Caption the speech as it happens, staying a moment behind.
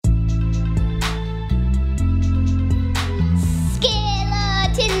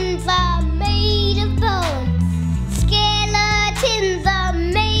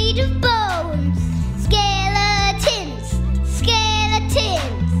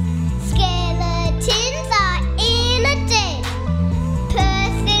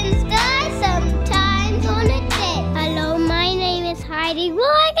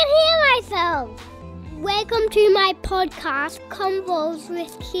to my podcast, Convos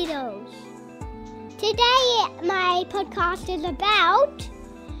with Kiddos. Today, my podcast is about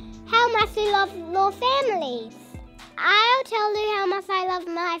how much I love your families. I'll tell you how much I love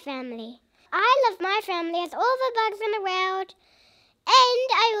my family. I love my family as all the bugs in the world, and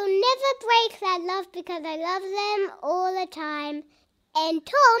I will never break that love because I love them all the time. And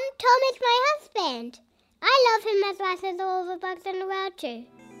Tom is my husband. I love him as much as all the bugs in the world too.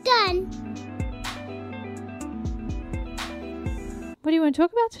 Done. What do you want to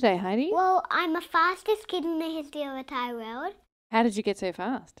talk about today, Heidi? Well, I'm the fastest kid in the history of the entire world. How did you get so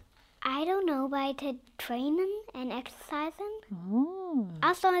fast? I don't know, but I did training and exercising. Oh.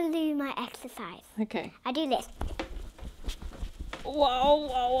 I'll start to do my exercise. Okay. I do this.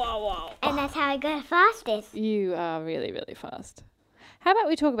 Whoa. And that's how I go the fastest. You are really, really fast. How about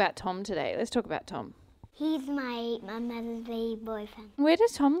we talk about Tom today? Let's talk about Tom. He's my mother's baby boyfriend. Where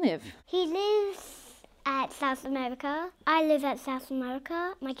does Tom live? He lives at South America. I live at South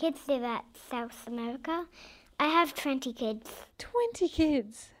America. My kids live at South America. I have 20 kids. 20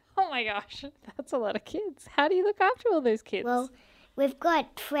 kids. Oh my gosh, that's a lot of kids. How do you look after all those kids? Well, we've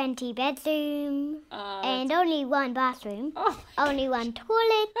got 20 bedrooms and only one bathroom. Only one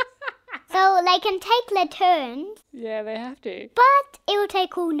toilet. So they can take their turns. Yeah, they have to. But it will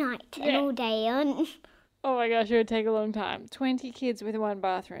take all night and all day. Oh my gosh, it would take a long time. 20 kids with one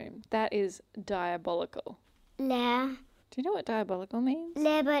bathroom. That is diabolical. Yeah. Do you know what diabolical means?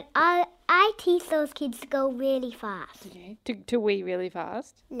 Yeah, but I teach those kids to go really fast. Okay. To wee really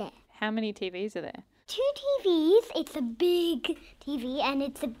fast? Yeah. How many TVs are there? 2 TVs. It's a big TV and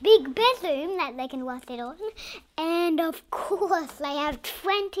it's a big bedroom that they can watch it on. And of course, they have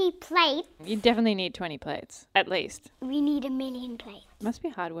 20 plates. You definitely need 20 plates, at least. We need 1 million plates. Must be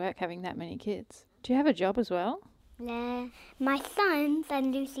hard work having that many kids. Do you have a job as well? Yeah. My sons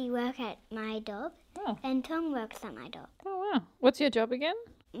and Lucy work at my job. Oh. And Tom works at my job. Oh, wow. What's your job again?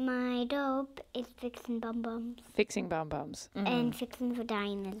 My job is fixing bum-bums. Fixing bum-bums. And fixing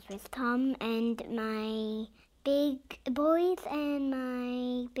vaginas with Tom and my big boys and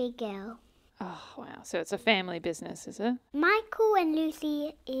my big girl. Oh, wow. So it's a family business, is it? Michael and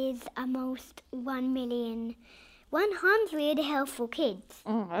Lucy is almost 1,100,000 helpful kids.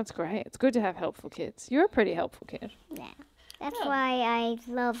 Oh, that's great. It's good to have helpful kids. You're a pretty helpful kid. Yeah. That's why I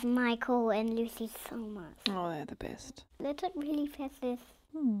love Michael and Lucy so much. Oh, they're the best. They took really fast.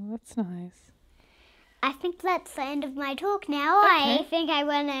 Oh, that's nice. I think that's the end of my talk now. Okay. I think I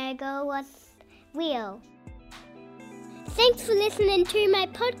want to go watch Wheel. Thanks for listening to my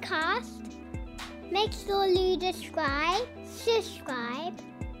podcast. Make sure you subscribe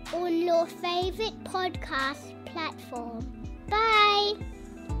on your favorite podcast platform. Bye.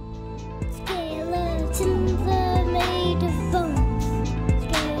 Skeleton.